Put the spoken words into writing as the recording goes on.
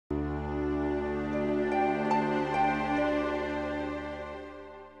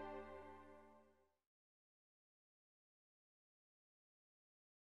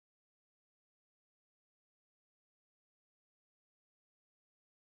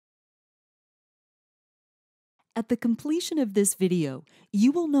At the completion of this video,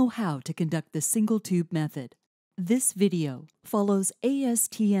 you will know how to conduct the single tube method. This video follows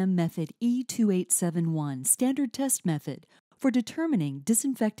ASTM Method E2871 standard test method for determining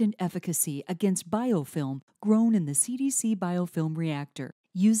disinfectant efficacy against biofilm grown in the CDC biofilm reactor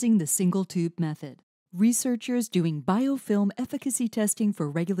using the single tube method. Researchers doing biofilm efficacy testing for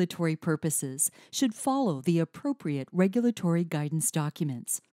regulatory purposes should follow the appropriate regulatory guidance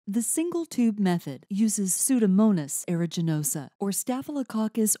documents. The single-tube method uses Pseudomonas aeruginosa or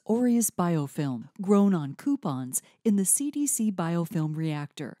Staphylococcus aureus biofilm grown on coupons in the CDC biofilm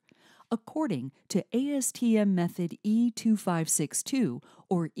reactor, according to ASTM Method E2562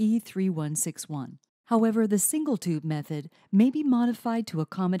 or E3161. However, the single-tube method may be modified to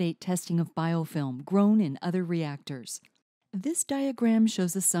accommodate testing of biofilm grown in other reactors. This diagram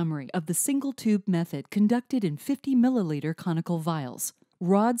shows a summary of the single-tube method conducted in 50 milliliter conical vials.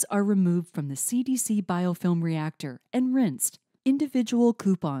 Rods are removed from the CDC biofilm reactor and rinsed. Individual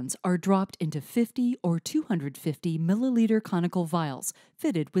coupons are dropped into 50 or 250 milliliter conical vials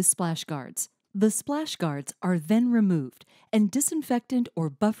fitted with splash guards. The splash guards are then removed and disinfectant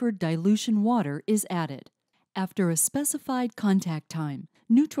or buffered dilution water is added. After a specified contact time,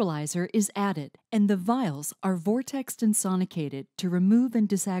 neutralizer is added and the vials are vortexed and sonicated to remove and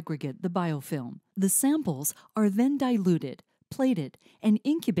disaggregate the biofilm. The samples are then diluted, plated, and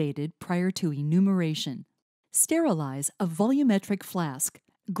incubated prior to enumeration. Sterilize a volumetric flask,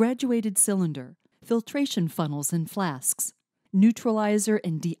 graduated cylinder, filtration funnels and flasks, neutralizer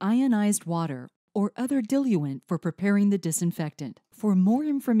and deionized water or other diluent for preparing the disinfectant. For more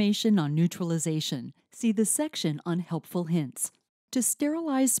information on neutralization, see the section on helpful hints. To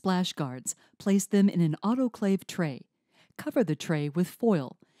sterilize splash guards, place them in an autoclave tray. Cover the tray with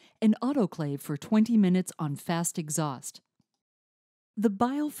foil and autoclave for 20 minutes on fast exhaust. The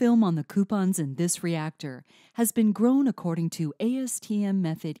biofilm on the coupons in this reactor has been grown according to ASTM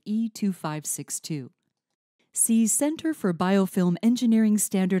Method E2562. See Center for Biofilm Engineering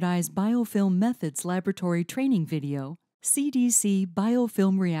Standardized Biofilm Methods Laboratory Training video, CDC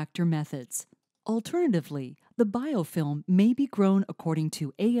Biofilm Reactor Methods. Alternatively, the biofilm may be grown according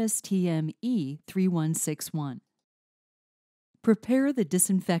to ASTM E3161. Prepare the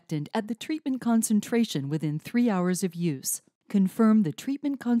disinfectant at the treatment concentration within 3 hours of use. Confirm the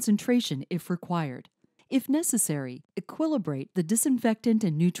treatment concentration if required. If necessary, equilibrate the disinfectant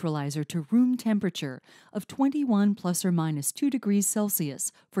and neutralizer to room temperature of 21 plus or minus 2 degrees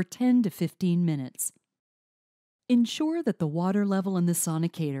Celsius for 10 to 15 minutes. Ensure that the water level in the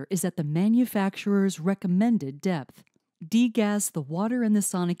sonicator is at the manufacturer's recommended depth. Degas the water in the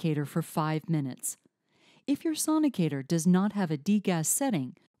sonicator for 5 minutes. If your sonicator does not have a degas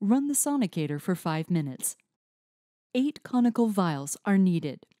setting, run the sonicator for 5 minutes. 8 conical vials are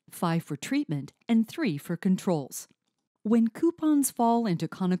needed, 5 for treatment and 3 for controls. When coupons fall into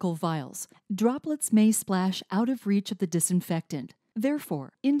conical vials, droplets may splash out of reach of the disinfectant.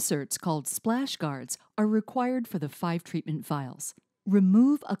 Therefore, inserts called splash guards are required for the 5 treatment vials.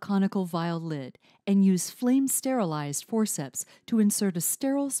 Remove a conical vial lid and use flame-sterilized forceps to insert a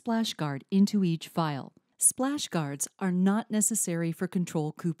sterile splash guard into each vial. Splash guards are not necessary for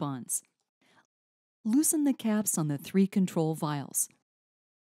control coupons. Loosen the caps on the 3 control vials.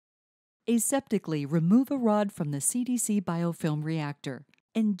 Aseptically remove a rod from the CDC biofilm reactor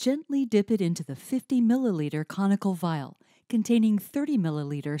and gently dip it into the 50 milliliter conical vial containing 30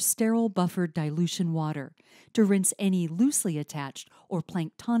 milliliter sterile buffered dilution water to rinse any loosely attached or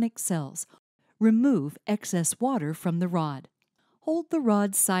planktonic cells. Remove excess water from the rod. Hold the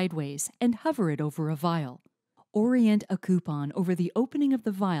rod sideways and hover it over a vial. Orient a coupon over the opening of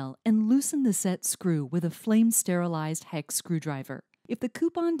the vial and loosen the set screw with a flame-sterilized hex screwdriver. If the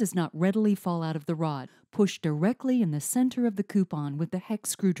coupon does not readily fall out of the rod, push directly in the center of the coupon with the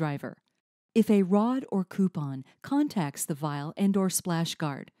hex screwdriver. If a rod or coupon contacts the vial and/or splash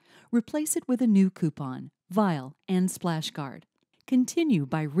guard, replace it with a new coupon, vial, and splash guard. Continue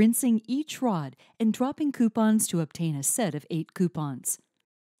by rinsing each rod and dropping coupons to obtain a set of 8 coupons.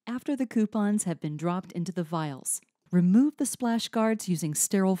 After the coupons have been dropped into the vials, remove the splash guards using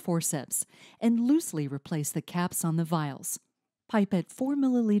sterile forceps and loosely replace the caps on the vials. Pipette 4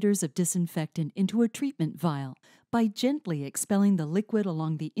 milliliters of disinfectant into a treatment vial by gently expelling the liquid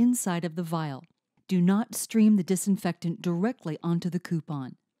along the inside of the vial. Do not stream the disinfectant directly onto the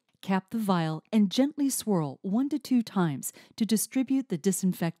coupon. Cap the vial and gently swirl 1 to 2 times to distribute the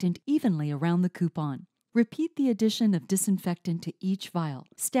disinfectant evenly around the coupon. Repeat the addition of disinfectant to each vial,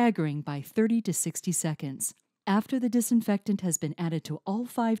 staggering by 30 to 60 seconds. After the disinfectant has been added to all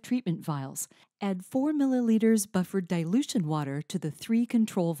 5 treatment vials, add 4 milliliters buffered dilution water to the 3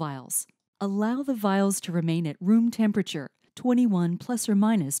 control vials. Allow the vials to remain at room temperature, 21 plus or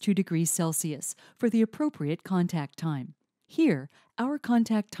minus 2 degrees Celsius, for the appropriate contact time. Here, our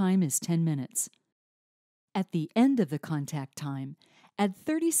contact time is 10 minutes. At the end of the contact time, add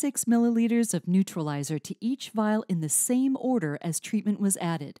 36 milliliters of neutralizer to each vial in the same order as treatment was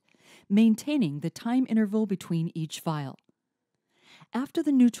added, maintaining the time interval between each vial. After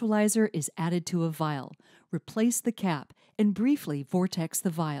the neutralizer is added to a vial, replace the cap and briefly vortex the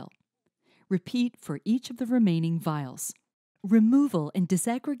vial. Repeat for each of the remaining vials. Removal and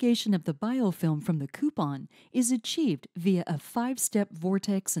disaggregation of the biofilm from the coupon is achieved via a 5-step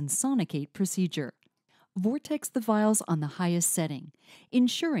vortex and sonicate procedure. Vortex the vials on the highest setting,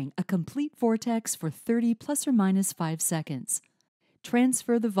 ensuring a complete vortex for 30 plus or minus 5 seconds.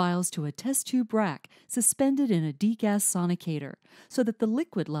 Transfer the vials to a test tube rack suspended in a degas sonicator so that the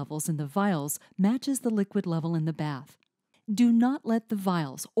liquid levels in the vials matches the liquid level in the bath. Do not let the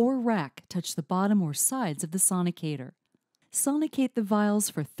vials or rack touch the bottom or sides of the sonicator. Sonicate the vials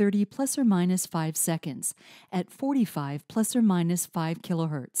for 30 plus or minus 5 seconds at 45 plus or minus 5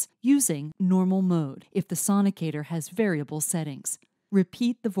 kHz using normal mode if the sonicator has variable settings.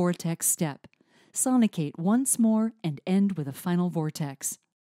 Repeat the vortex step. Sonicate once more and end with a final vortex.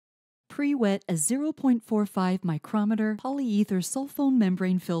 Pre-wet a 0.45 micrometer polyether sulfone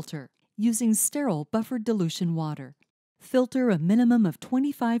membrane filter using sterile buffered dilution water. Filter a minimum of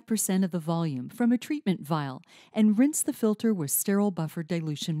 25% of the volume from a treatment vial and rinse the filter with sterile buffered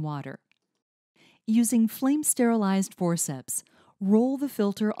dilution water. Using flame-sterilized forceps, roll the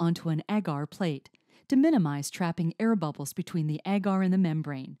filter onto an agar plate to minimize trapping air bubbles between the agar and the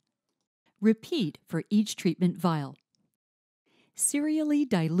membrane. Repeat for each treatment vial. Serially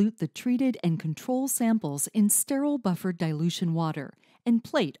dilute the treated and control samples in sterile buffered dilution water and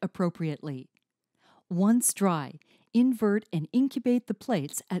plate appropriately. Once dry, invert and incubate the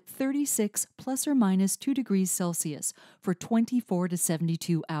plates at 36 plus or minus 2 degrees Celsius for 24 to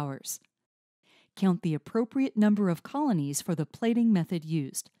 72 hours. Count the appropriate number of colonies for the plating method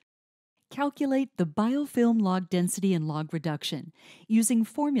used. Calculate the biofilm log density and log reduction using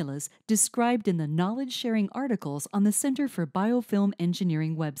formulas described in the knowledge-sharing articles on the Center for Biofilm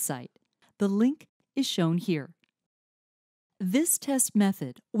Engineering website. The link is shown here. This test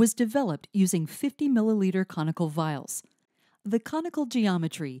method was developed using 50 milliliter conical vials. The conical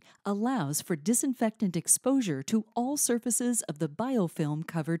geometry allows for disinfectant exposure to all surfaces of the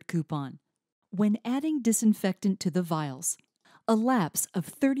biofilm-covered coupon. When adding disinfectant to the vials, a lapse of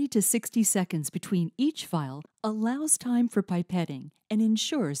 30 to 60 seconds between each vial allows time for pipetting and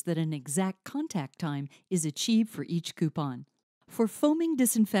ensures that an exact contact time is achieved for each coupon. For foaming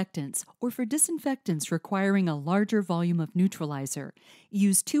disinfectants or for disinfectants requiring a larger volume of neutralizer,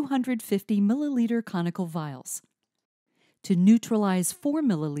 use 250 milliliter conical vials. To neutralize 4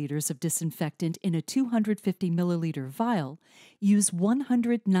 milliliters of disinfectant in a 250 milliliter vial, use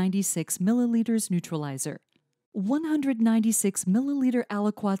 196 milliliters neutralizer. 196 milliliter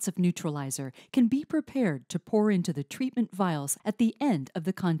aliquots of neutralizer can be prepared to pour into the treatment vials at the end of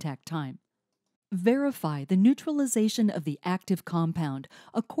the contact time. Verify the neutralization of the active compound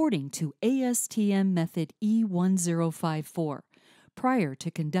according to ASTM Method E2871 prior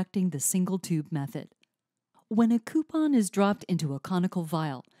to conducting the single tube method. When a coupon is dropped into a conical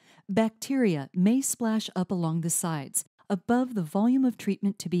vial, bacteria may splash up along the sides above the volume of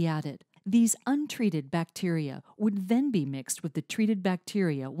treatment to be added. These untreated bacteria would then be mixed with the treated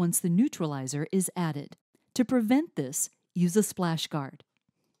bacteria once the neutralizer is added. To prevent this, use a splash guard.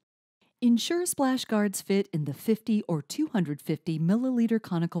 Ensure splash guards fit in the 50 or 250 milliliter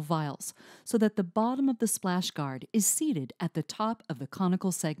conical vials so that the bottom of the splash guard is seated at the top of the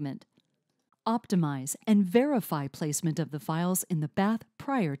conical segment. Optimize and verify placement of the vials in the bath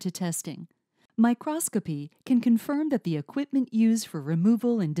prior to testing. Microscopy can confirm that the equipment used for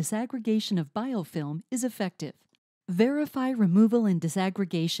removal and disaggregation of biofilm is effective. Verify removal and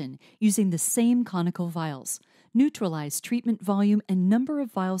disaggregation using the same conical vials. Neutralize treatment volume and number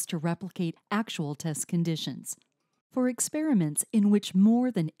of vials to replicate actual test conditions. For experiments in which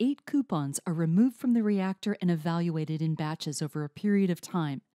more than 8 coupons are removed from the reactor and evaluated in batches over a period of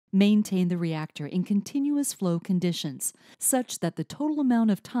time, maintain the reactor in continuous flow conditions, such that the total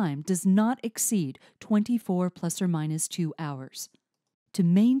amount of time does not exceed 24 plus or minus 2 hours. To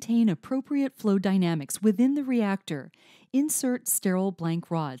maintain appropriate flow dynamics within the reactor, insert sterile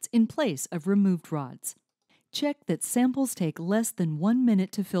blank rods in place of removed rods. Check that samples take less than 1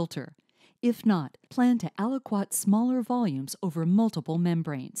 minute to filter. If not, plan to aliquot smaller volumes over multiple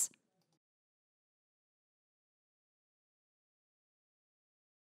membranes.